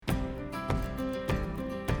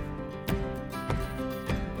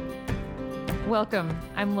Welcome.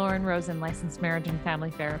 I'm Lauren Rosen, licensed marriage and family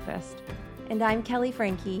therapist. And I'm Kelly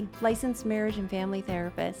Franke, licensed marriage and family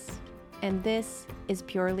therapist. And this is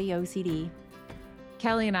Purely OCD.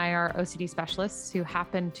 Kelly and I are OCD specialists who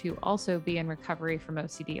happen to also be in recovery from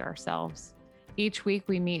OCD ourselves. Each week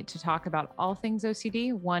we meet to talk about all things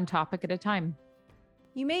OCD, one topic at a time.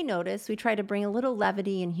 You may notice we try to bring a little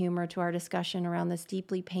levity and humor to our discussion around this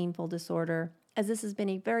deeply painful disorder, as this has been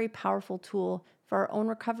a very powerful tool for our own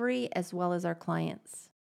recovery as well as our clients.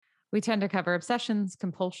 We tend to cover obsessions,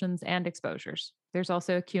 compulsions, and exposures. There's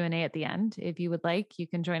also a Q&A at the end. If you would like, you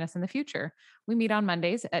can join us in the future. We meet on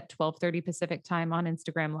Mondays at 12:30 Pacific time on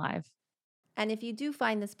Instagram Live. And if you do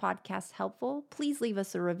find this podcast helpful, please leave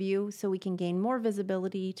us a review so we can gain more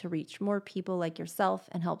visibility to reach more people like yourself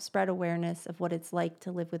and help spread awareness of what it's like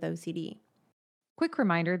to live with OCD. Quick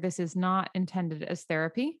reminder, this is not intended as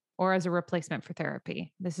therapy or as a replacement for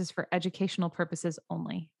therapy. This is for educational purposes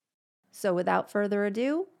only. So without further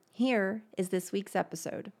ado, here is this week's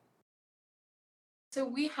episode. So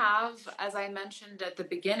we have, as I mentioned at the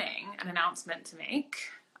beginning, an announcement to make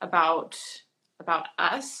about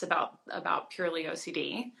us, about Purely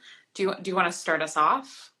OCD. Do you want to start us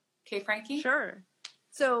off, Kay Franke? Sure.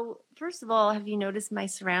 So first of all, have you noticed my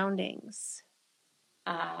surroundings?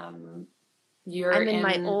 I'm in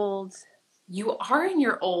my old. You are in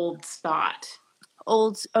your old spot.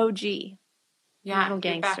 Old OG. Yeah. Original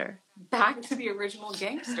gangster. Back to the original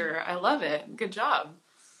gangster. I love it. Good job.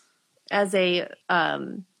 As a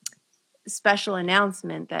special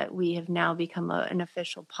announcement that we have now become an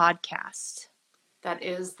official podcast. That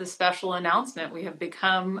is the special announcement. We have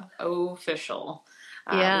become official.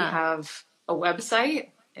 Yeah. We have a website.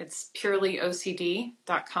 It's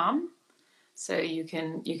purelyocd.com. So you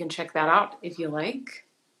can check that out if you like.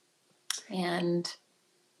 And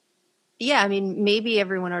yeah, I mean, maybe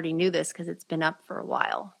everyone already knew this because it's been up for a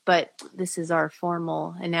while, but this is our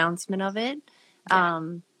formal announcement of it. Yeah.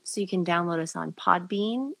 So you can download us on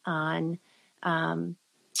Podbean, on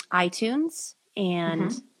iTunes,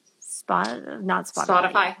 and not Spotify.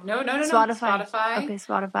 Spotify. No. Spotify. Okay,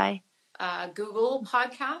 Spotify. Google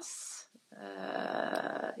Podcasts.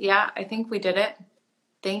 Yeah, I think we did it.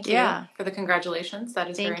 Thank you for the congratulations. That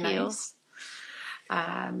is very nice.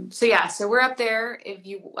 So we're up there. If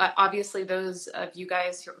you, obviously those of you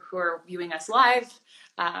guys who are viewing us live,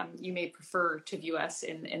 you may prefer to view us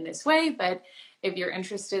in this way, but if you're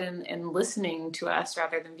interested in listening to us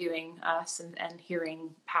rather than viewing us and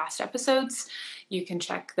hearing past episodes, you can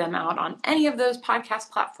check them out on any of those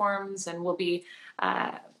podcast platforms, and we'll be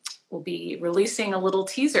releasing a little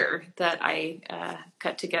teaser that I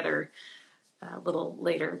cut together a little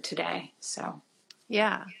later today. So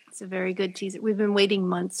yeah, it's a very good teaser. We've been waiting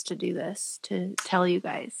months to do this, to tell you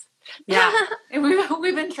guys. Yeah, and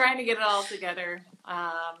we've been trying to get it all together,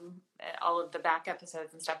 all of the back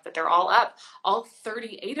episodes and stuff, but they're all up, all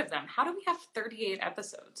 38 of them. How do we have 38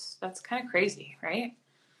 episodes? That's kind of crazy, right?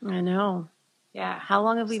 I know. Yeah. How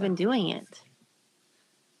long have we been doing it?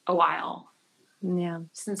 A while. Yeah.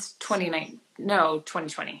 Since 2020.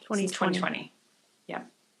 Since 2020. Yeah.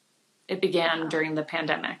 It began during the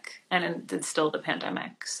pandemic, and it's still the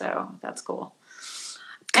pandemic, so that's cool.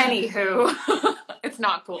 Anywho, it's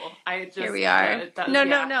not cool. Here we are. No.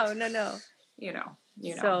 You know.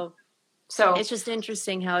 So it's just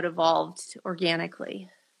interesting how it evolved organically.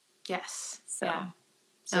 Yes. So. Yeah.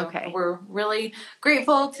 So okay. We're really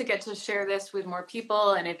grateful to get to share this with more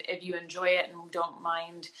people. And if you enjoy it and don't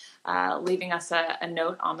mind leaving us a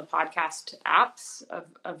note on the podcast apps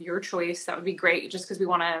of your choice, that would be great, just because we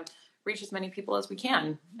want to reach as many people as we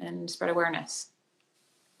can and spread awareness.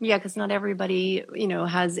 Yeah, because not everybody,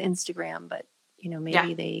 has Instagram, but,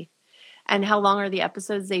 maybe they... And how long are the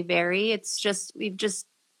episodes? They vary. It's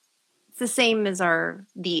the same as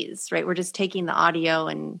these, right? We're just taking the audio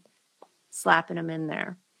and slapping them in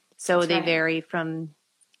there. So That's they right. vary from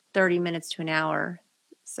 30 minutes to an hour.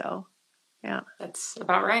 So, yeah. That's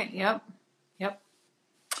about right. Yep.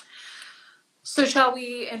 So shall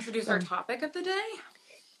we introduce our topic of the day?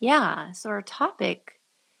 Yeah. So our topic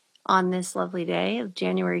on this lovely day of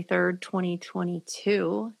January 3rd,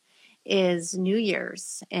 2022 is New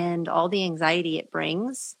Year's and all the anxiety it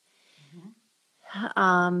brings.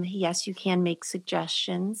 Mm-hmm. Yes, you can make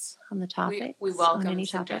suggestions on the topic. We welcome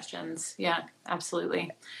suggestions. Yeah, absolutely.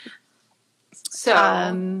 So,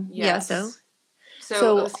 yes. Yeah,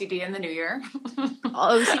 so OCD in the new year.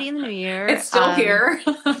 OCD in the new year. It's still here.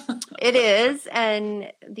 It is.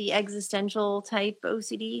 And the existential type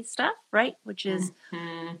OCD stuff, right? Which is,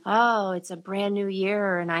 it's a brand new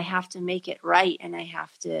year and I have to make it right and I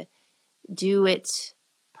have to do it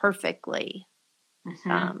perfectly.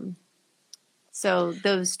 So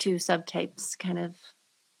those two subtypes kind of,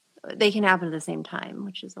 they can happen at the same time,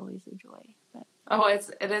 which is always a joy. But. Oh,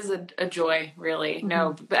 it is a joy, really. Mm-hmm.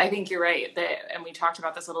 No, but I think you're right and we talked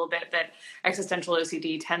about this a little bit, that existential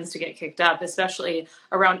OCD tends to get kicked up, especially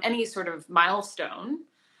around any sort of milestone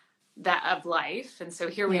that of life. And so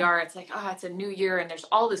here we are, it's like, it's a new year, and there's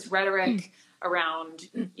all this rhetoric around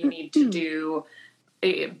you need to do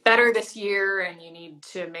better this year, and you need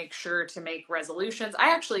to make sure to make resolutions.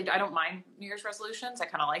 I don't mind New Year's resolutions. I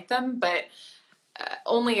kind of like them, but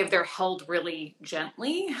only if they're held really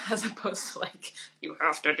gently, as opposed to like, you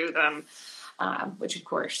have to do them, which of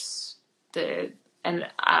course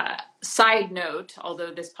side note,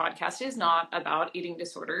 although this podcast is not about eating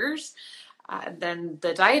disorders, then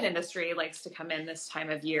the diet industry likes to come in this time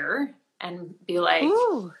of year and be like,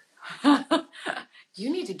 you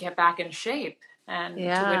need to get back in shape. And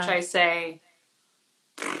to which I say,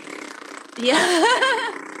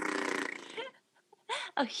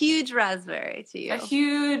 a huge raspberry to you. A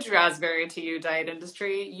huge raspberry to you, diet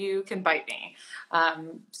industry. You can bite me.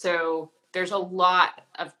 So there's a lot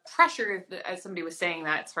of pressure. As somebody was saying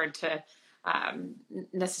that, it's hard to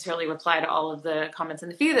necessarily reply to all of the comments in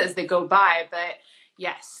the feed as they go by. But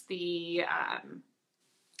yes, the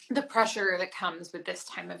pressure that comes with this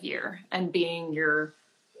time of year and being your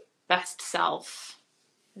best self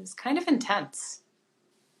is kind of intense.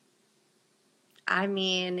 I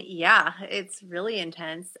mean, yeah, it's really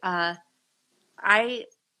intense. I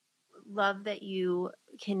love that you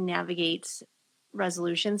can navigate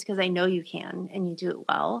resolutions, because I know you can, and you do it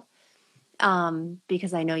well.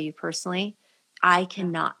 Because I know you personally. I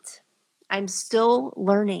cannot. I'm still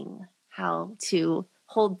learning how to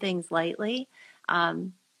hold things lightly.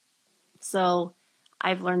 So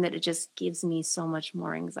I've learned that it just gives me so much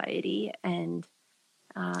more anxiety, and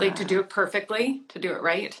like to do it perfectly, to do it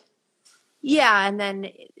right. Yeah. And then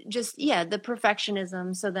just, the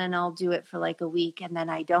perfectionism. So then I'll do it for like a week, and then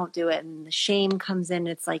I don't do it, and the shame comes in.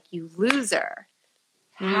 It's like, you loser.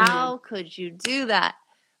 How could you do that?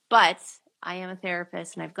 But I am a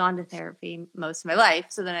therapist, and I've gone to therapy most of my life.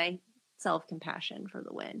 So then I self-compassion for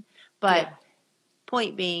the win. But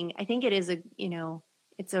point being, I think it is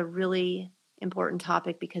it's a really important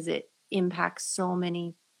topic because it impacts so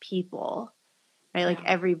many people. Right? Like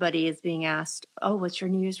everybody is being asked, what's your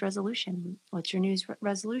New Year's resolution? What's your New Year's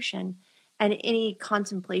resolution? And any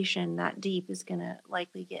contemplation that deep is going to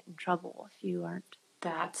likely get in trouble if you aren't.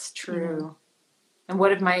 That's true. And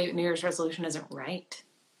what if my New Year's resolution isn't right?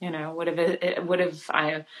 What if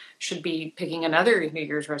I should be picking another New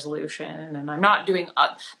Year's resolution and I'm not doing,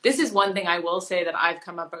 this is one thing I will say that I've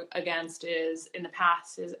come up against is in the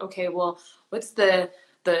past is, okay, well, what's the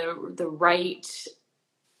right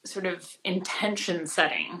sort of intention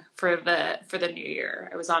setting for the new year?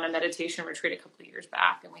 I was on a meditation retreat a couple of years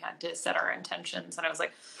back, and we had to set our intentions, and I was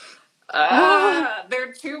like, there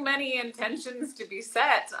are too many intentions to be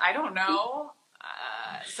set. I don't know.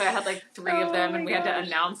 So I had like 3 of them, and we had to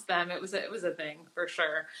announce them. It was a thing for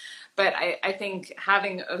sure. But I think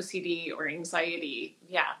having OCD or anxiety,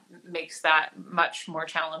 makes that much more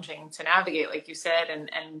challenging to navigate, like you said,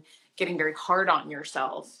 and getting very hard on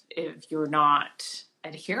yourself if you're not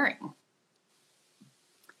adhering.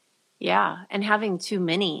 Yeah. And having too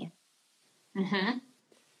many. Mm-hmm.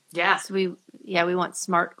 Yeah. So we want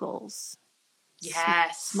SMART goals.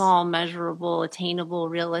 Yes. Small, measurable, attainable,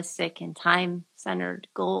 realistic, and time-centered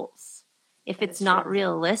goals. If it's not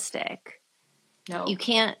realistic, you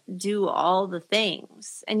can't do all the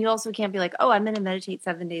things. And you also can't be like, I'm going to meditate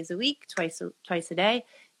 7 days a week, twice a day.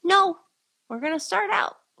 No, we're going to start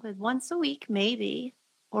out with once a week, maybe,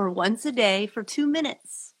 or once a day for 2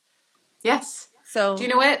 minutes. Yes. So do you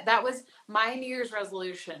know what? That was my New Year's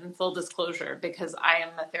resolution, full disclosure, because I am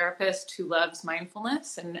a therapist who loves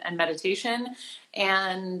mindfulness and meditation.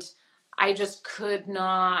 And I just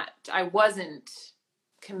I wasn't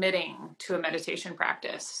committing to a meditation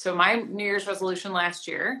practice. So my New Year's resolution last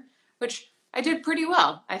year, which I did pretty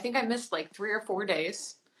well. I think I missed like 3 or 4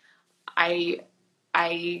 days. I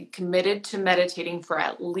committed to meditating for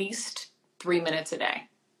at least 3 minutes a day.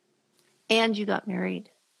 And you got married.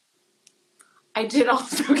 I did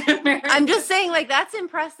also get married. I'm just saying, like, that's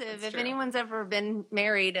impressive. If anyone's ever been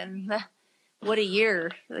married, and what a year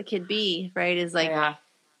it could be, right? Is like,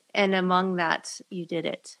 and among that, you did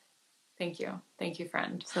it. Thank you,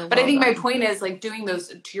 friend. So but I think my point is, like, doing those,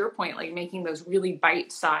 to your point, like making those really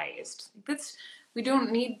bite-sized. We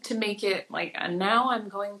don't need to make it like, and now I'm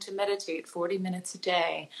going to meditate 40 minutes a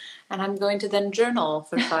day, and I'm going to then journal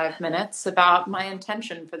for 5 minutes about my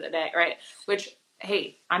intention for the day, right? Which,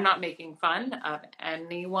 hey, I'm not making fun of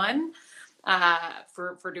anyone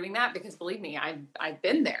for doing that, because believe me, I've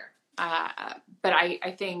been there. But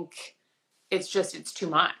I think it's too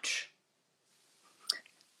much.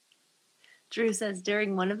 Drew says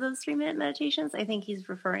during one of those 3-minute meditations, I think he's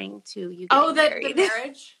referring to you getting married. The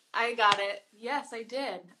marriage. I got it. Yes, I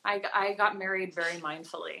did. I got married very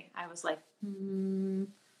mindfully. I was like,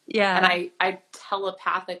 yeah. And I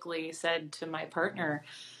telepathically said to my partner,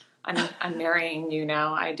 I'm marrying you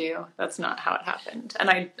now. I do. That's not how it happened. And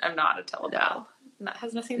I'm not a telepath. No. That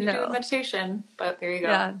has nothing to do with meditation, but there you go.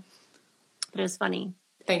 Yeah. But it was funny.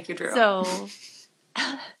 Thank you, Drew. So,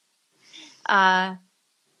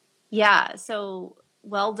 yeah, so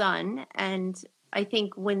well done. And I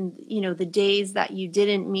think when, the days that you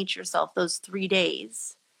didn't meet yourself, those 3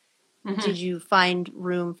 days, did you find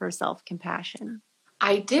room for self-compassion?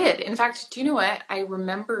 I did. In fact, do you know what? I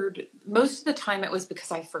remembered most of the time it was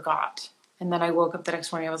because I forgot. And then I woke up the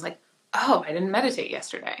next morning, I was like, oh, I didn't meditate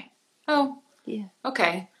yesterday. Oh, yeah.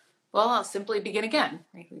 Okay. Well, I'll simply begin again.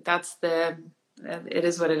 It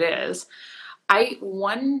is what it is. I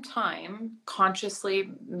one time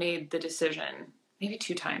consciously made the decision, maybe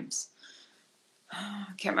 2 times. I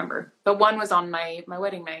can't remember. But one was on my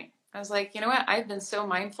wedding night. I was like, you know what? I've been so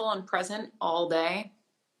mindful and present all day.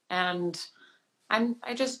 And I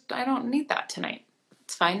don't need that tonight.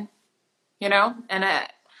 It's fine. And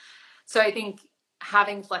so I think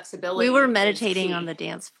having flexibility. We were meditating on the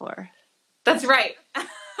dance floor. That's right.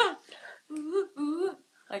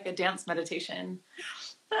 Like a dance meditation.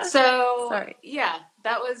 So, sorry. Yeah,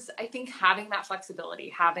 that was, I think, having that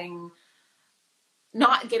flexibility,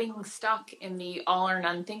 not getting stuck in the all or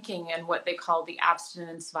none thinking and what they call the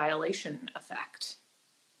abstinence violation effect,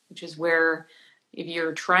 which is where if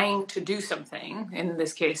you're trying to do something, in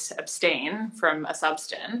this case, abstain from a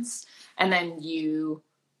substance, and then you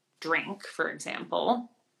drink, for example,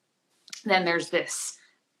 then there's this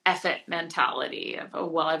effort mentality of, oh,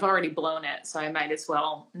 well, I've already blown it, so I might as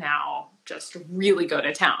well now just really go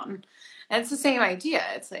to town. And it's the same idea.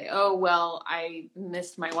 It's like, oh, well, I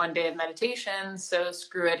missed my 1 day of meditation, so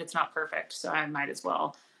screw it. It's not perfect, so I might as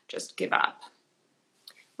well just give up.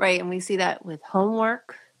 Right, and we see that with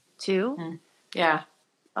homework, too. Mm-hmm. Yeah,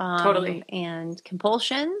 totally. And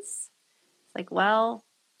compulsions. It's like, well,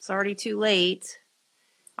 it's already too late.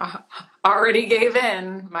 Already gave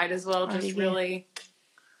in. Might as well just really...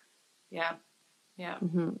 Yeah.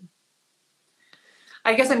 Mm-hmm.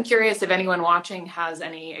 I guess I'm curious if anyone watching has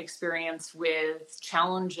any experience with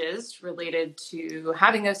challenges related to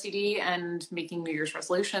having OCD and making New Year's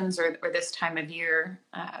resolutions or this time of year,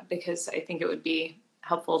 because I think it would be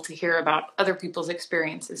helpful to hear about other people's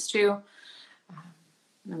experiences too.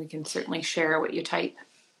 And we can certainly share what you type.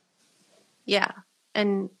 Yeah.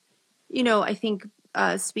 And, I think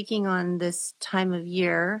speaking on this time of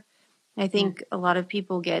year, I think a lot of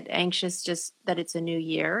people get anxious just that it's a new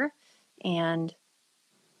year and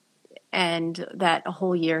that a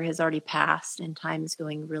whole year has already passed and time is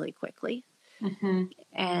going really quickly. Mm-hmm.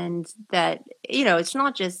 And that, it's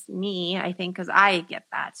not just me, I think, because I get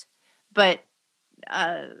that. But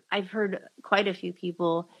I've heard quite a few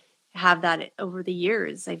people have that over the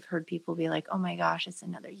years. I've heard people be like, oh my gosh, it's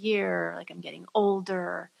another year. Like I'm getting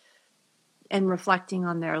older and reflecting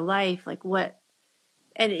on their life. Like what?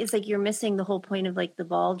 And it's like you're missing the whole point of like the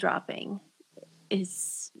ball dropping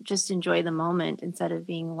is just enjoy the moment instead of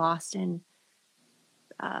being lost in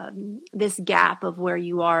this gap of where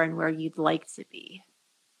you are and where you'd like to be.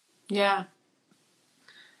 Yeah.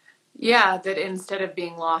 Yeah, that instead of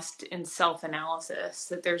being lost in self-analysis,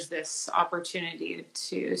 that there's this opportunity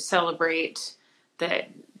to celebrate that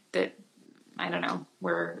I don't know,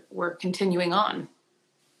 we're continuing on.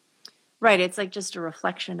 Right. It's like just a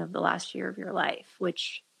reflection of the last year of your life,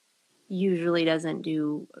 which usually doesn't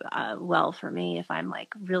do well for me if I'm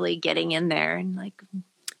like really getting in there and like,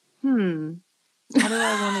 how do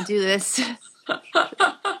I want to do this?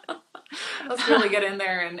 Let's really get in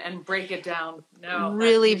there and break it down. No,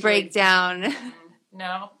 really break down.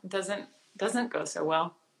 No, it doesn't go so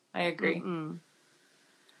well. I agree. Mm-mm.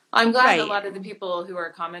 I'm glad a lot of the people who are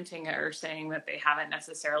commenting are saying that they haven't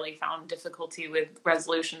necessarily found difficulty with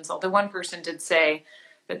resolutions. Although one person did say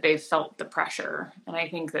that they felt the pressure, and I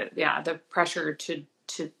think that the pressure to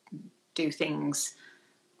do things.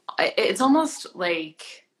 It's almost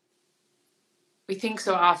like we think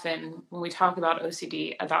so often when we talk about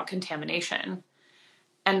OCD about contamination,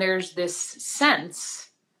 and there's this sense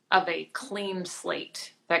of a clean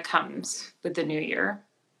slate that comes with the new year.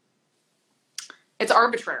 It's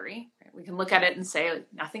arbitrary. Right? We can look at it and say like,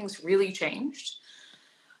 nothing's really changed.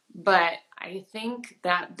 But I think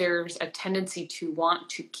that there's a tendency to want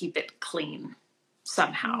to keep it clean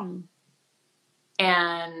somehow.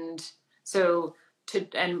 And so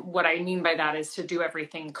and what I mean by that is to do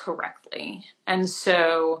everything correctly. And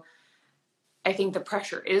so I think the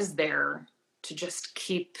pressure is there to just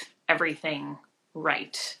keep everything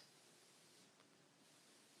right.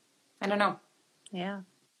 I don't know. Yeah.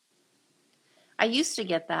 I used to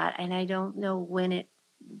get that, and I don't know when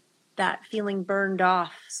that feeling burned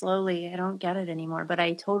off slowly. I don't get it anymore, but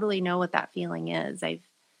I totally know what that feeling is. I've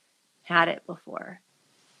had it before.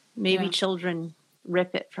 Maybe children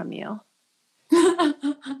rip it from you.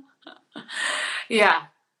 Yeah.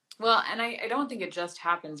 Well, and I don't think it just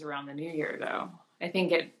happens around the new year, though. I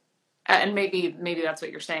think and maybe that's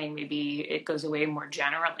what you're saying. Maybe it goes away more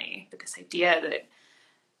generally, but this idea that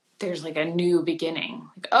there's like a new beginning.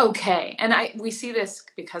 Like, okay. And we see this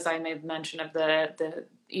because I made mention of the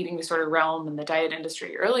eating disorder realm and the diet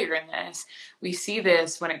industry earlier in this. We see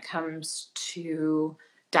this when it comes to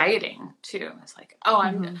dieting too. It's like,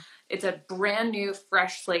 it's a brand new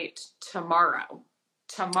fresh slate tomorrow.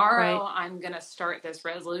 Tomorrow, right. I'm going to start this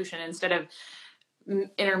resolution instead of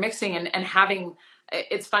intermixing and having.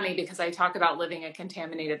 It's funny because I talk about living a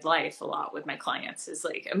contaminated life a lot with my clients, is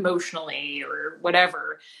like emotionally or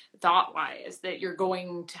whatever, thought wise, that you're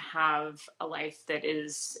going to have a life that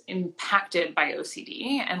is impacted by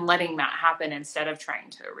OCD and letting that happen instead of trying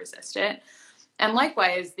to resist it. And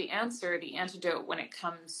likewise, the antidote when it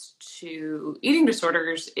comes to eating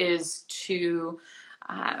disorders is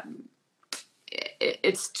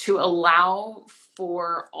it's to allow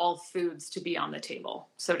for all foods to be on the table,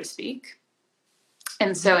 so to speak.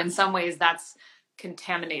 And so in some ways that's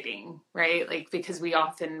contaminating, right? Like, because we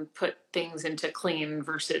often put things into clean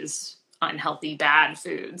versus unhealthy, bad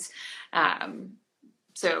foods.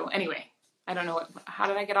 So anyway, I don't know how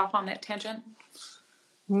did I get off on that tangent?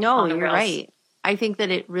 No, you're right. I think that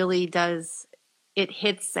it really does. It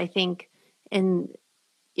hits, I think, in,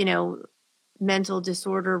 mental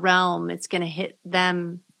disorder realm, it's going to hit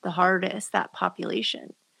them the hardest, that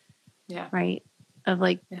population. Yeah. Right. Of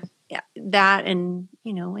like, that and,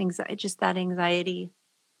 anxiety, just that anxiety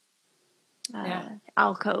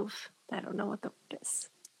alcove. I don't know what the word is.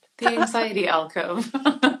 The anxiety alcove.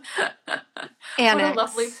 What a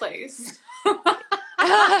lovely place.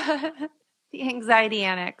 The anxiety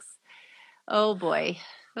annex. Oh boy.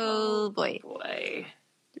 Oh boy.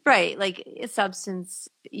 Right. Like substance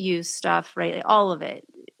use stuff, right? Like, all of it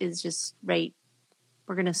is just, right.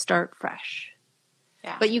 We're going to start fresh.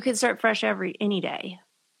 Yeah. But you can start fresh any day.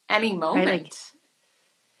 Any moment. Right? Like,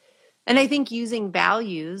 and I think using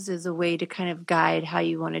values is a way to kind of guide how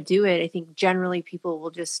you want to do it. I think generally people will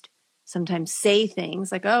just sometimes say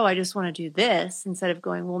things like, oh, I just want to do this, instead of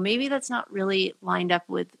going, well, maybe that's not really lined up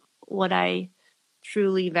with what I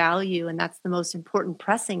truly value. And that's the most important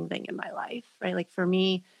pressing thing in my life, right? Like for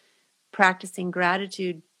me, practicing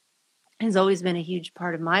gratitude has always been a huge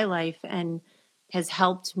part of my life and has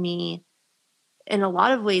helped me in a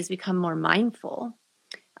lot of ways become more mindful.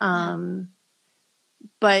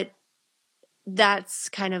 But that's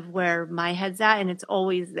kind of where my head's at, and it's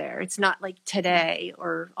always there. It's not like today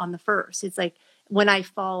or on the first. It's like when I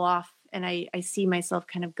fall off and I see myself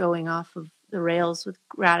kind of going off of the rails with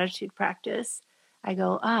gratitude practice, I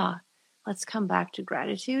go, let's come back to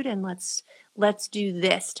gratitude and let's do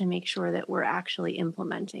this to make sure that we're actually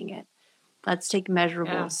implementing it. Let's take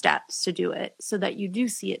measurable steps to do it so that you do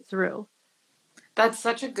see it through. That's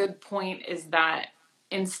such a good point, is that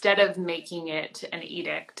instead of making it an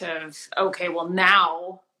edict of, okay, well,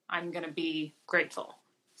 now I'm going to be grateful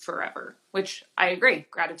forever, which I agree.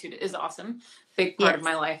 Gratitude is awesome. Big part of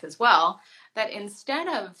my life as well. That instead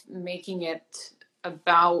of making it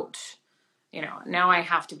about, now I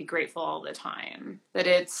have to be grateful all the time, that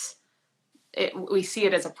we see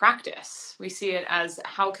it as a practice. We see it as,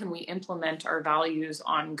 how can we implement our values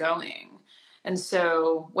ongoing? And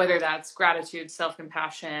so whether that's gratitude,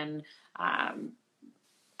 self-compassion, I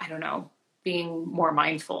don't know, being more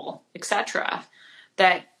mindful, etc.,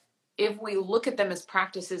 that if we look at them as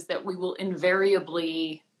practices that we will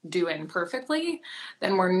invariably do imperfectly,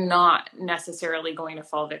 then we're not necessarily going to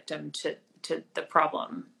fall victim to the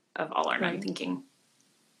problem of all or none thinking.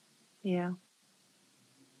 Yeah.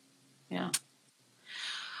 Yeah.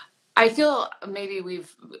 I feel maybe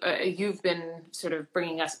you've been sort of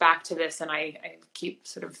bringing us back to this, and I keep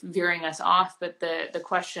sort of veering us off, but the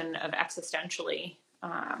question of existentially,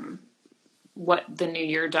 what the new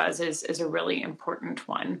year does is a really important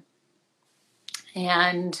one.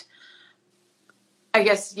 And I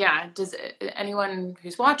guess, does anyone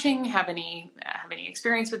who's watching have any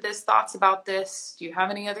experience with this, thoughts about this? Do you have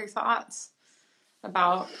any other thoughts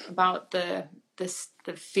about the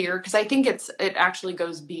fear? Because I think it actually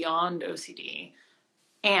goes beyond OCD.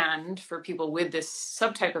 And for people with this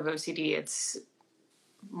subtype of OCD,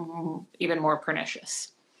 even more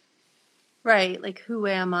pernicious. Right. Like, who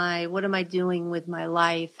am I? What am I doing with my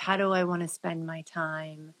life? How do I want to spend my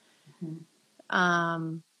time?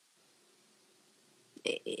 Mm-hmm.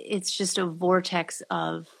 It's just a vortex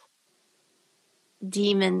of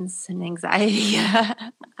demons and anxiety.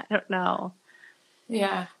 I don't know.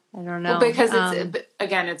 Yeah. I don't know. Well, because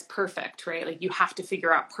it's perfect, right? Like, you have to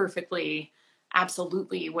figure out perfectly,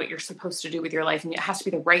 absolutely what you're supposed to do with your life, and it has to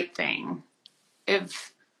be the right thing.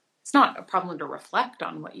 If it's not a problem to reflect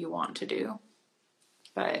on what you want to do,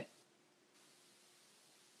 but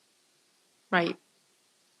right.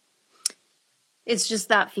 It's just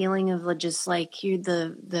that feeling of just like you,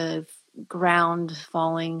 the ground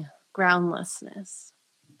falling, groundlessness.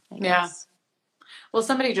 I guess. Well,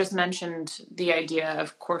 somebody just mentioned the idea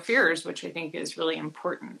of core fears, which I think is really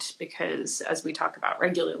important because, as we talk about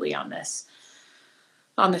regularly on this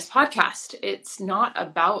podcast, it's not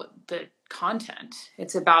about the content.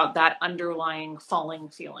 It's about that underlying falling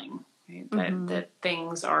feeling, right? Mm-hmm. that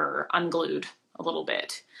things are unglued a little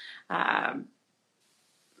bit. And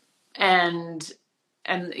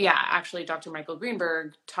yeah, actually, Dr. Michael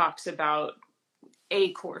Greenberg talks about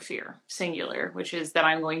a core fear, singular, which is that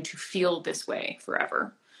I'm going to feel this way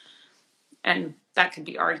forever. And that could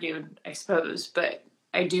be argued, I suppose, but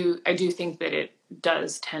I do think that it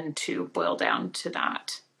does tend to boil down to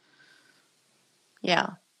that.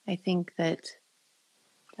 Yeah, I think that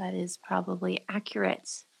is probably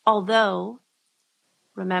accurate. Although,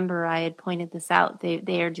 remember, I had pointed this out.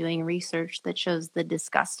 They are doing research that shows the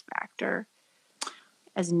disgust factor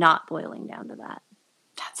as not boiling down to that.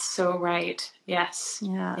 That's so right. Yes.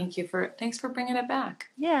 Yeah. Thanks for bringing it back.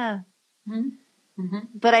 Yeah. Mm-hmm. Mm-hmm.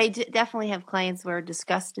 But I definitely have clients where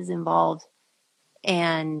disgust is involved,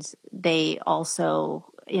 and they also,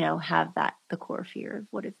 have the core fear of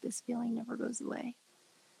what if this feeling never goes away.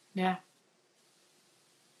 Yeah.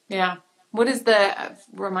 Yeah. What is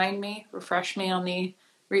refresh me on the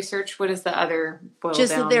research? What is the other boil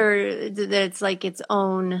just down? that it's like its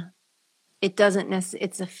own. It doesn't necessarily.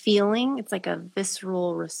 It's a feeling. It's like a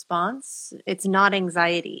visceral response. It's not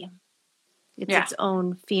anxiety. It's its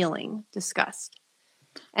own feeling, disgust.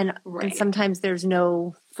 And sometimes there's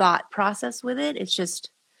no thought process with it. It's just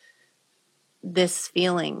this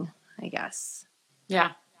feeling, I guess.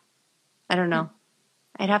 Yeah. I don't know.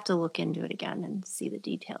 I'd have to look into it again and see the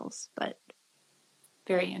details, but.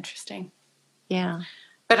 Very interesting. Yeah.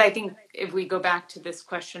 But I think if we go back to this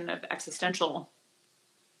question of existential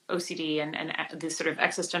OCD and this sort of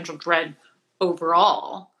existential dread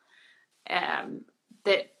overall,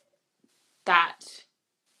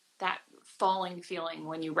 that falling feeling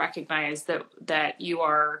when you recognize that you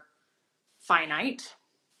are finite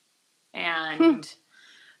and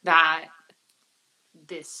that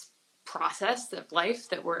this process of life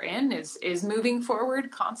that we're in is moving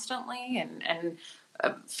forward constantly and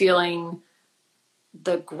feeling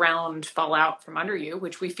the ground fall out from under you,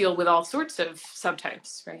 which we feel with all sorts of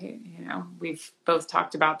subtypes, right? We've both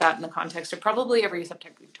talked about that in the context of probably every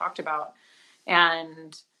subtype we've talked about,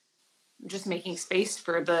 and just making space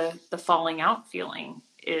for the falling out feeling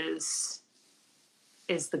is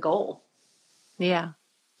the goal. Yeah.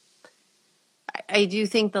 I do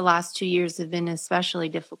think the last 2 years have been especially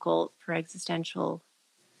difficult for existential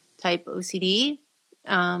type OCD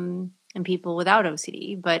and people without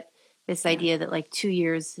OCD, but this idea that like 2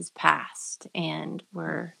 years has passed and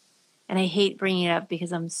I hate bringing it up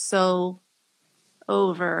because I'm so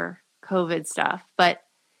over COVID stuff, but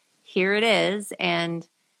here it is, and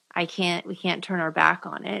we can't turn our back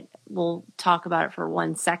on it. We'll talk about it for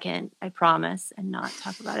 1 second, I promise, and not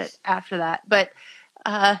talk about it after that. But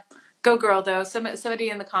go girl, though. Somebody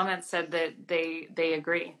in the comments said that they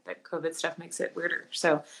agree that COVID stuff makes it weirder.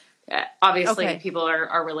 So obviously people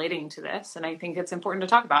are relating to this, and I think it's important to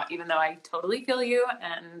talk about, even though I totally feel you,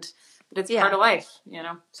 and that it's part of life,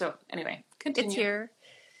 So anyway, continue. It's here.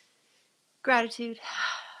 Gratitude.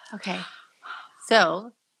 Okay.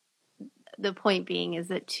 So the point being is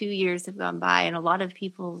that 2 years have gone by and a lot of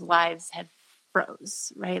people's lives have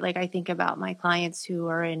froze, right? Like I think about my clients who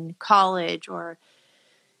are in college or,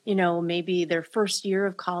 maybe their first year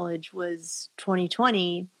of college was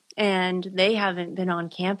 2020 and they haven't been on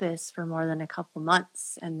campus for more than a couple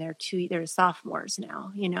months and they're sophomores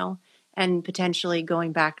now, and potentially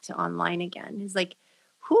going back to online again is like,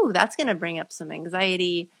 that's going to bring up some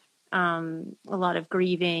anxiety, a lot of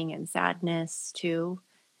grieving and sadness too.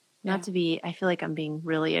 Not to be, I feel like I'm being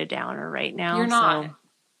really a downer right now. You're not. So,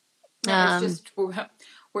 no, it's just, we're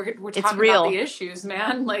talking about the issues,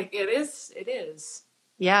 man. Like it is.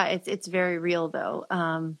 Yeah, it's very real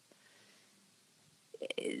though.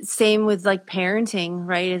 Same with like parenting,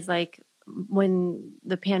 right? Is like when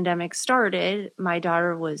the pandemic started, my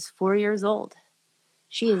daughter was 4 years old.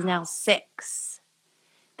 She is now 6.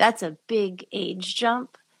 That's a big age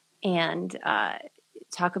jump. And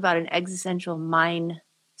talk about an existential mind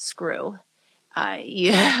screw.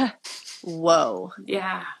 Yeah. Whoa.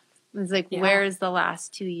 Yeah. It's like, where is the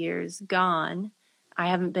last 2 years gone? I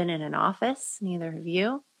haven't been in an office. Neither have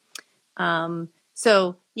you.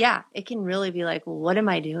 So yeah, it can really be like, well, what am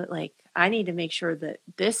I doing? Like, I need to make sure that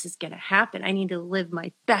this is going to happen. I need to live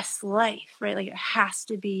my best life, right? Like, it has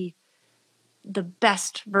to be the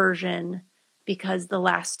best version because the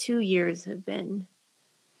last 2 years have been.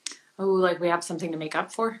 Oh, like we have something to make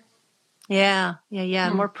up for? Yeah.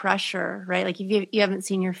 More pressure, right? Like you haven't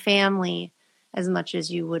seen your family as much as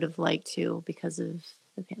you would have liked to because of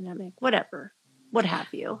the pandemic, whatever, what have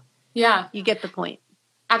you. Yeah. You get the point.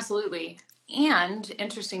 Absolutely. And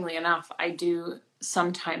interestingly enough, I do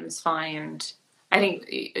sometimes find, I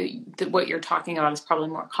think that what you're talking about is probably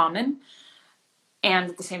more common. And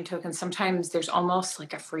at the same token, sometimes there's almost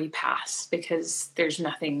like a free pass because there's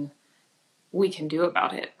nothing we can do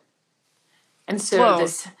about it. And so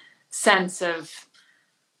this sense of,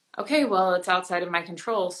 okay, well, it's outside of my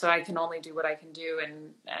control, so I can only do what I can do.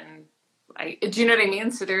 And do you know what I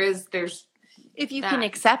mean? So there's if you can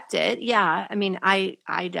accept it. Yeah. I mean, I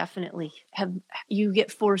definitely you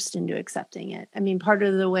get forced into accepting it. I mean, part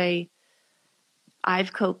of the way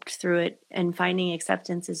I've coped through it and finding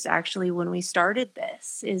acceptance is actually when we started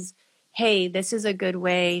this is, hey, this is a good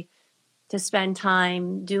way to spend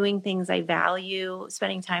time doing things I value,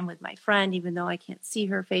 spending time with my friend, even though I can't see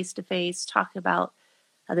her face to face, talk about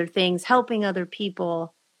other things, helping other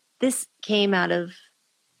people. This came out of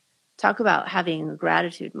talk about having a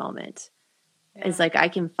gratitude moment. Yeah. It's like I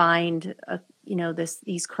can find,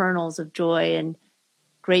 these kernels of joy and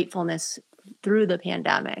gratefulness through the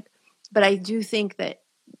pandemic. But I do think that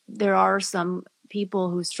there are some people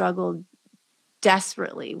who struggled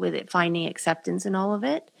desperately with it, finding acceptance in all of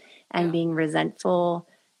it and being resentful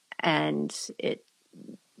and it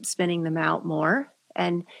spinning them out more.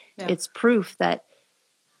 And it's proof that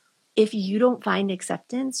if you don't find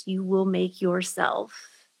acceptance, you will make yourself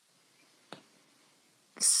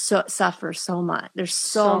suffer so much. There's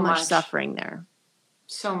so much suffering there.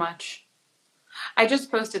 So much. I just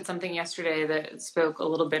posted something yesterday that spoke a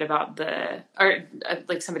little bit about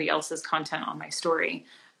like somebody else's content on my story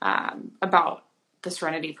about the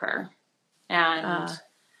Serenity Prayer. And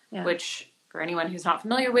which, for anyone who's not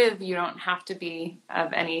familiar with, you don't have to be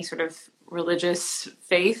of any sort of religious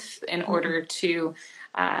faith in order to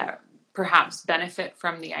perhaps benefit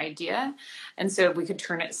from the idea. And so if we could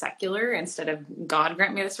turn it secular instead of God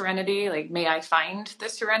grant me the serenity, like may I find the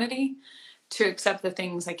serenity to accept the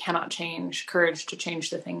things I cannot change, courage to change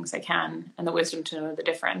the things I can, and the wisdom to know the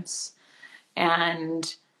difference.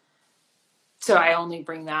 And so I only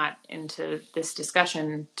bring that into this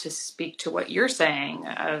discussion to speak to what you're saying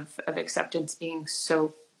of acceptance being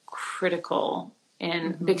so critical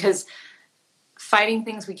because fighting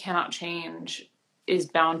things we cannot change is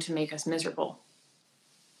bound to make us miserable.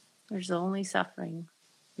 There's only suffering.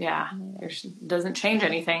 Yeah. It doesn't change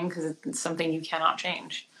anything because it's something you cannot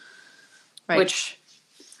change. Right. Which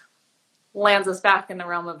lands us back in the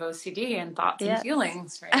realm of OCD and thoughts and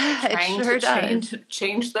feelings, right? Like trying to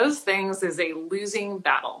change those things is a losing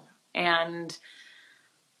battle. And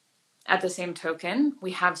at the same token,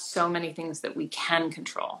 we have so many things that we can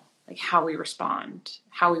control, like how we respond,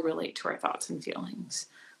 how we relate to our thoughts and feelings,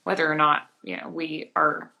 whether or not, we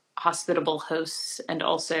are hospitable hosts, and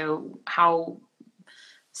also how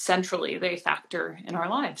centrally they factor in our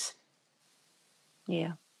lives.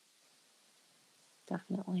 Yeah,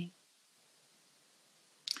 definitely.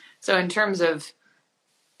 So in terms of,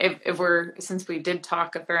 since we did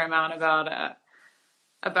talk a fair amount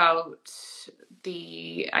about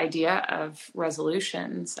the idea of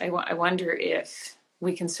resolutions, I wonder if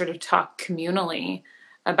we can sort of talk communally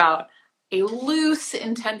about a loose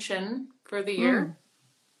intention for the year.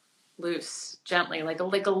 Loose, gently, like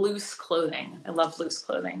a loose clothing. I love loose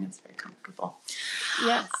clothing. It's very comfortable.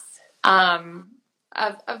 Yes.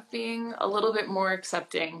 Of being a little bit more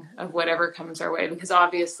accepting of whatever comes our way, because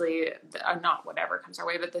obviously, not whatever comes our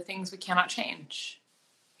way, but the things we cannot change.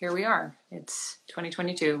 Here we are. It's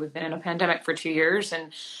 2022. We've been in a pandemic for 2 years,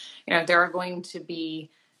 and there are going to be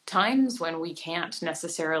times when we can't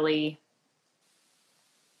necessarily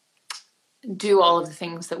do all of the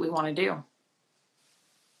things that we want to do.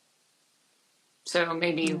 So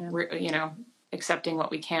maybe we're, accepting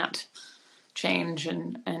what we can't change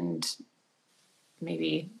and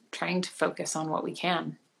maybe trying to focus on what we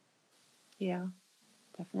can. Yeah,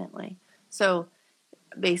 definitely. So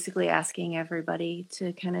basically asking everybody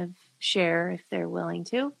to kind of share if they're willing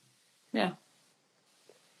to. Yeah.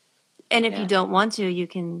 And if you don't want to, you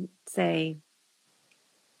can say,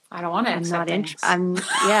 I don't want to accept things.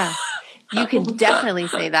 You can definitely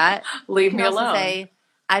say that. Leave me alone. You can also say,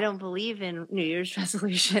 I don't believe in New Year's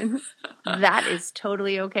resolution. That is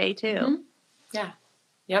totally okay too. Mm-hmm. Yeah.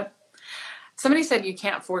 Yep. Somebody said you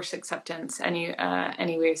can't force acceptance any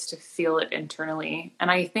ways to feel it internally.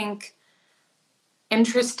 And I think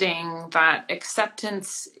interesting that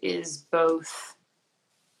acceptance is both,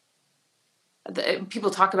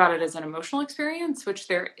 people talk about it as an emotional experience, which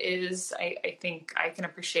there is. I think I can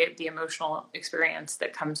appreciate the emotional experience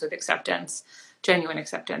that comes with acceptance, genuine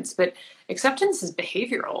acceptance, but acceptance is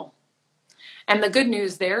behavioral. And the good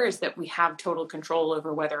news there is that we have total control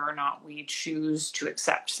over whether or not we choose to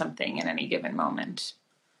accept something in any given moment.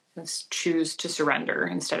 Let's choose to surrender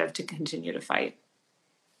instead of to continue to fight.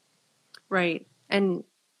 Right. And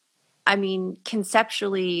I mean,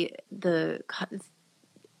 conceptually, the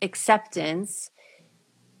acceptance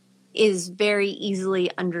is very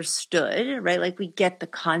easily understood, right? Like we get the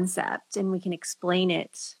concept and we can explain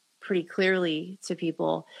it pretty clearly to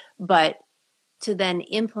people, but to then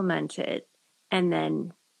implement it, and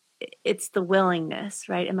then it's the willingness,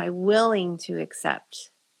 right? Am I willing to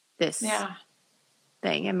accept this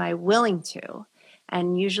thing? Am I willing to?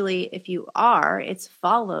 And usually if you are, it's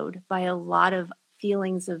followed by a lot of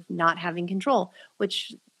feelings of not having control,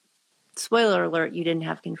 which, spoiler alert, you didn't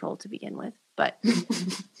have control to begin with, but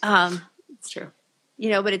it's true.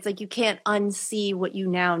 But it's like you can't unsee what you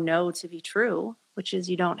now know to be true, which is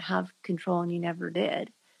you don't have control and you never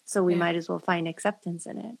did. So we might as well find acceptance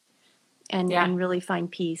in it and really find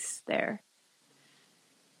peace there.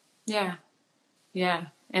 Yeah. Yeah.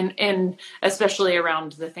 And especially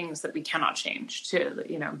around the things that we cannot change to,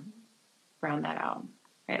 round that out.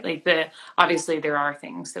 Right? Like obviously there are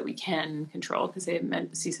things that we can control, because I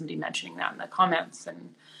see somebody mentioning that in the comments,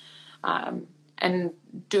 and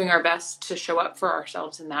doing our best to show up for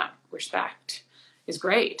ourselves in that respect is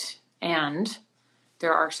great. And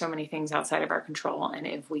there are so many things outside of our control. And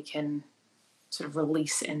if we can sort of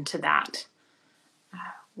release into that,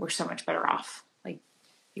 we're so much better off, like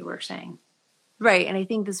you were saying. Right. And I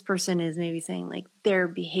think this person is maybe saying like their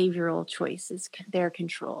behavioral choice is their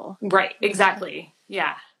control. Right. Exactly.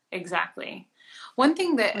 Yeah, exactly. One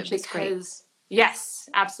thing that, because yes,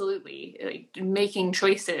 absolutely. Like making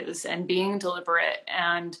choices and being deliberate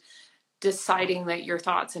and deciding that your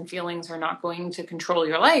thoughts and feelings are not going to control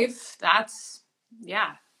your life. That's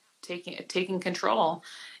taking control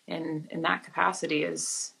in that capacity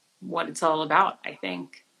is what it's all about, I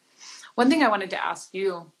think. One thing I wanted to ask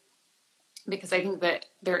you, because I think that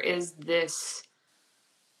there is this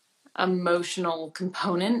emotional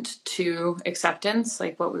component to acceptance,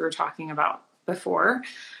 like what we were talking about before.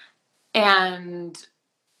 And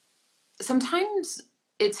sometimes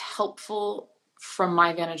it's helpful from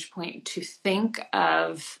my vantage point to think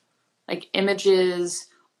of like images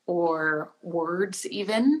or words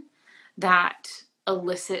even that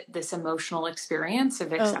elicit this emotional experience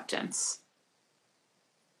of acceptance.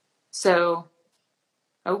 So,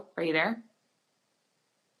 are you there?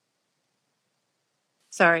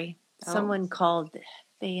 Sorry. Someone called.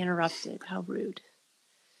 They interrupted. How rude.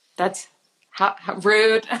 That's how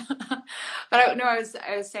rude. But I was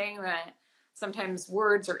saying that sometimes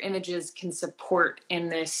words or images can support in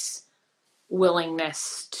this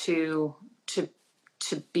willingness to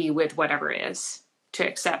be with whatever it is, to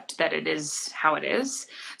accept that it is how it is.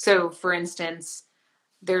 So, for instance,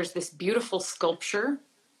 there's this beautiful sculpture.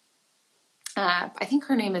 I think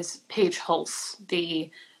her name is Paige Hulse,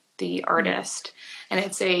 the artist, and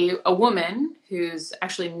it's a woman who's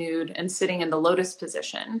actually nude and sitting in the lotus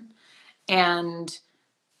position, and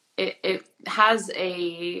it has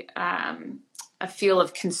a feel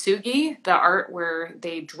of kintsugi, the art where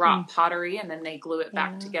they drop pottery and then they glue it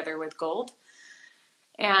back together with gold.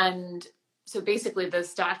 And so basically the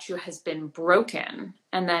statue has been broken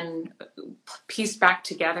and then pieced back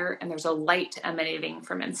together, and there's a light emanating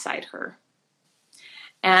from inside her.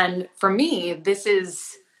 And for me,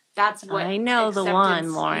 that's what I know the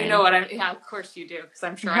one, Lauren. You know what of course you do, because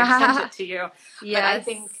I'm sure I sent it to you. Yes. But I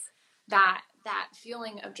think that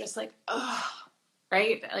feeling of just like,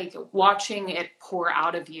 right? Like watching it pour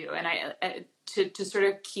out of you, and to sort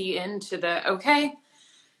of key into the, okay,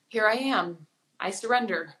 here I am. I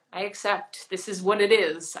surrender. I accept. This is what it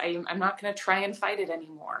is. I'm not going to try and fight it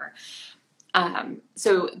anymore.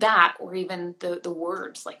 So that, or even the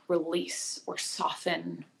words like release or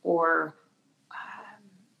soften or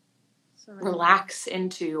relax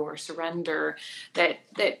into or surrender, that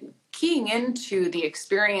keying into the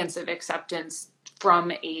experience of acceptance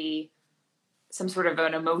from a some sort of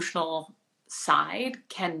an emotional side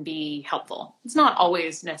can be helpful. It's not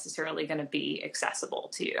always necessarily going to be accessible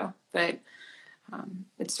to you, but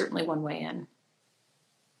it's certainly one way in.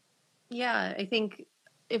 Yeah, I think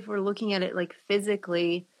if we're looking at it like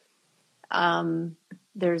physically,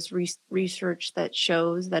 there's research that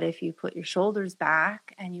shows that if you put your shoulders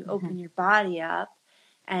back and you open your body up,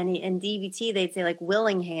 and in DBT they'd say like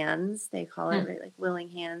willing hands, they call it, right? Like willing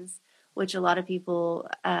hands, which a lot of people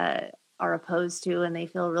are opposed to, and they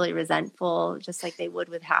feel really resentful, just like they would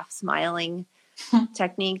with half smiling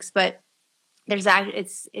techniques. But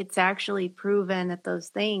it's actually proven that those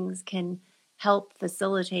things can help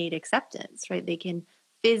facilitate acceptance, right? They can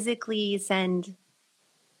physically send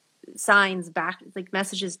signs back, like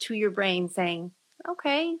messages to your brain saying,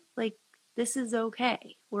 okay, like this is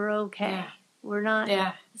okay. We're okay. Yeah. We're not,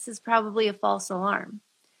 this is probably a false alarm.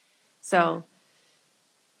 So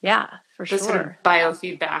yeah, for sure. Sort of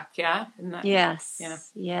biofeedback. Yeah. Yes.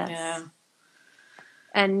 Yes. Yeah.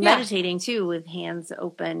 And meditating too, with hands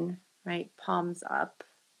open, right? Palms up,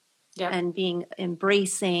 and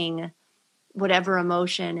embracing whatever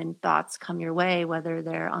emotion and thoughts come your way, whether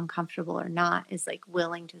they're uncomfortable or not, is like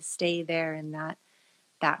willing to stay there in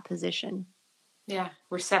that position. Yeah.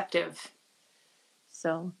 Receptive.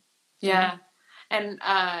 So, yeah. And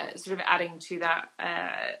sort of adding to that,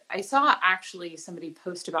 I saw actually somebody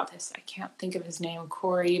post about this. I can't think of his name,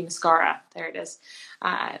 Corey Muscara. There it is.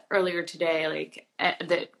 Earlier today, like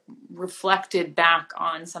that reflected back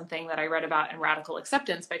on something that I read about in Radical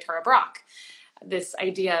Acceptance by Tara Brach. This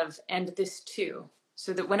idea of, and this too.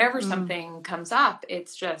 So that whenever something comes up,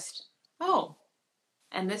 it's just, oh,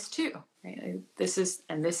 and this too. Right? This is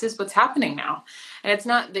what's happening now. And it's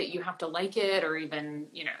not that you have to like it, or even,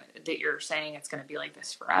 that you're saying it's going to be like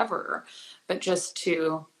this forever, but just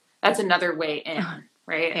that's another way in,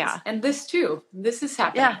 right? Yeah. And this too, this is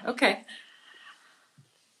happening. Yeah. Okay.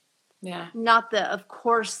 Yeah. Not of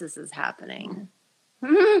course this is happening.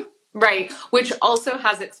 Right. Which also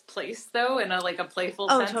has its place though, in a playful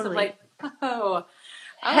sense of like,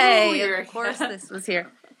 hey, of course this was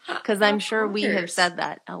here. Because I'm sure we have said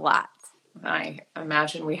that a lot. I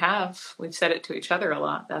imagine we have. We've said it to each other a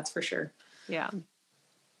lot. That's for sure. Yeah.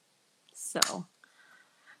 So,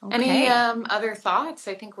 okay. Any other thoughts?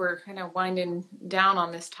 I think we're kind of winding down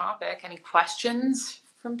on this topic. Any questions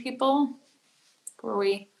from people before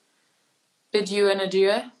we bid you an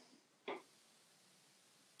adieu?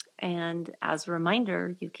 And as a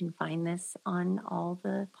reminder, you can find this on all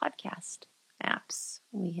the podcast apps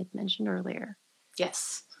we had mentioned earlier.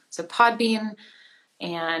 Yes. So Podbean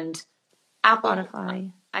and Apple,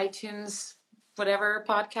 Spotify, iTunes, whatever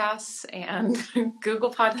podcasts, and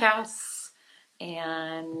Google Podcasts,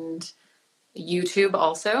 and YouTube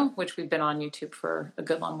also, which we've been on YouTube for a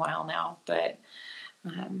good long while now, but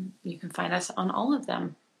you can find us on all of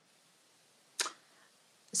them.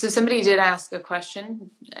 So somebody did ask a question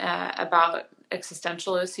about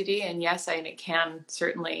existential OCD, and yes, it can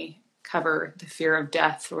certainly cover the fear of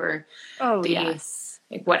death, or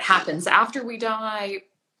what happens after we die.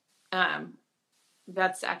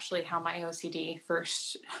 That's actually how my OCD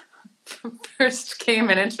first came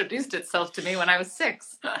and introduced itself to me when I was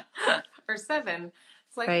 6 or 7.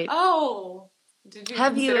 It's like, right. Oh, did you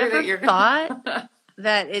have you ever thought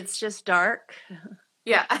that it's just dark?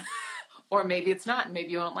 Yeah. Or maybe it's not, and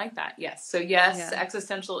maybe you won't like that. Yes. So yes,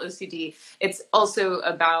 existential OCD. It's also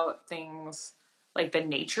about things like the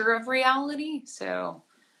nature of reality. So,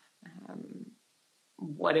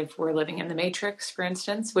 what if we're living in the Matrix, for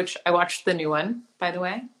instance, which I watched the new one, by the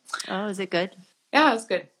way. Oh, is it good? Yeah, it was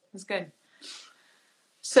good. It was good.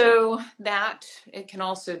 So that, it can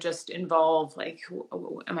also just involve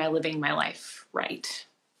am I living my life right?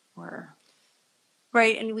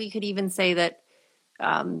 Right. And we could even say that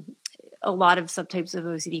a lot of subtypes of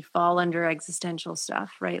OCD fall under existential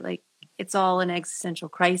stuff, right? Like it's all an existential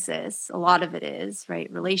crisis. A lot of it is,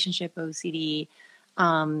 right? Relationship OCD,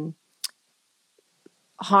 harm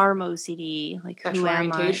OCD, like sexual who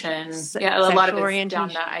am orientation. I? A lot of it's down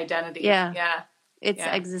to identity. Yeah. It's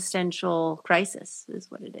existential crisis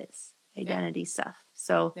is what it is. Identity stuff.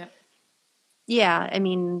 So, I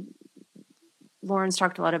mean, Lauren's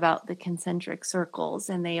talked a lot about the concentric circles,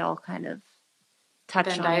 and they all kind of touch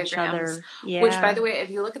Venn on diagrams, each other. Yeah. Which, by the way,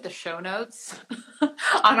 if you look at the show notes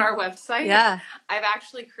on our website, I've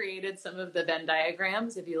actually created some of the Venn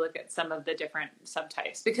diagrams. If you look at some of the different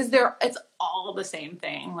subtypes, because it's all the same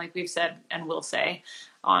thing, like we've said and will say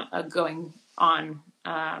on going on.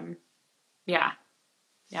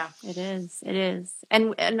 It is.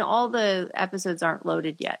 And all the episodes aren't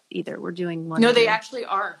loaded yet either. We're doing one. No, they actually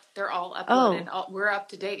are. They're all uploaded. We're up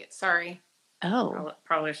to date. Sorry. Oh.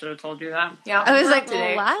 Probably should have told you that. Yeah. I was like,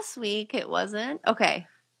 well, last week it wasn't. Okay.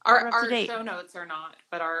 Our show notes are not,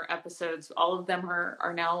 but our episodes, all of them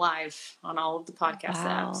are now live on all of the podcast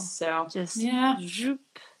apps. So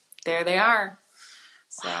there they are.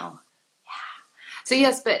 So, yeah. So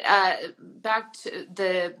yes, but back to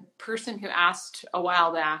the person who asked a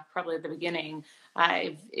while back, probably at the beginning,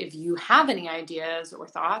 if you have any ideas or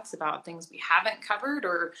thoughts about things we haven't covered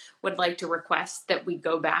or would like to request that we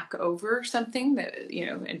go back over something that,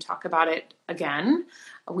 and talk about it again,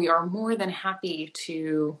 we are more than happy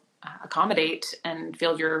to accommodate and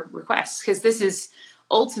field your requests, because this is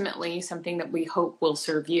ultimately something that we hope will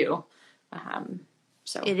serve you.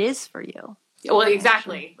 So it is for you. Well,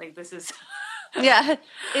 exactly. Like this is... Yeah,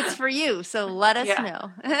 it's for you. So let us know.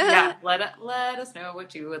 Yeah, let us know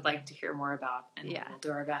what you would like to hear more about, and we'll do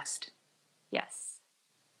our best. Yes.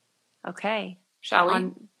 Okay. Shall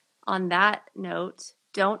we? On that note,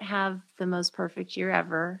 don't have the most perfect year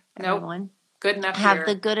ever, everyone. Nope. Good enough have year.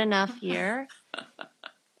 The good enough year. Be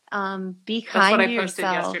kind to yourself. That's what I posted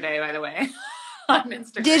yesterday, by the way, on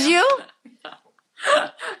Instagram. Did you?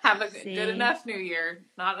 Have a good enough new year.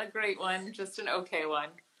 Not a great one, just an okay one.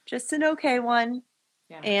 Just an okay one.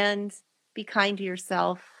 Yeah. And be kind to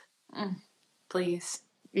yourself. Please.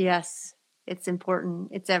 Yes. It's important.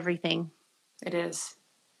 It's everything. It is.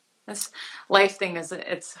 This life thing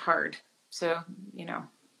it's hard. So,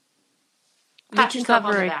 pat yourself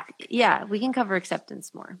on the back. Yeah, we can cover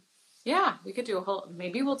acceptance more. Yeah, we could do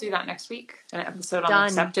maybe we'll do that next week. An episode on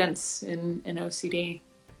acceptance in OCD.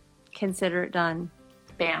 Consider it done.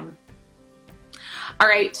 Bam. All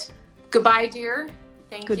right. Goodbye, dear.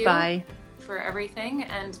 Thank you for everything.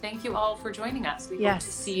 And thank you all for joining us. We hope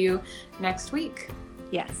to see you next week.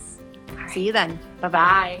 Yes. Right. See you then.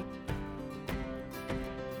 Bye-bye.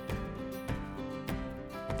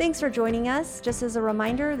 Thanks for joining us. Just as a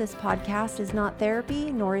reminder, this podcast is not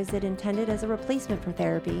therapy, nor is it intended as a replacement for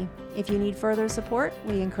therapy. If you need further support,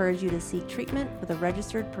 we encourage you to seek treatment with a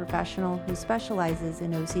registered professional who specializes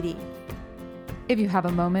in OCD. If you have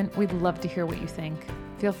a moment, we'd love to hear what you think.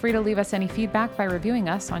 Feel free to leave us any feedback by reviewing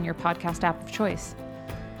us on your podcast app of choice.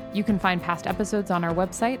 You can find past episodes on our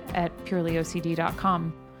website at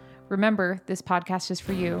purelyocd.com. Remember, this podcast is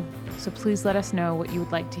for you, so please let us know what you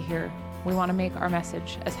would like to hear. We want to make our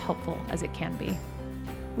message as helpful as it can be.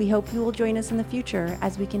 We hope you will join us in the future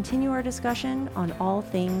as we continue our discussion on all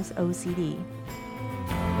things OCD.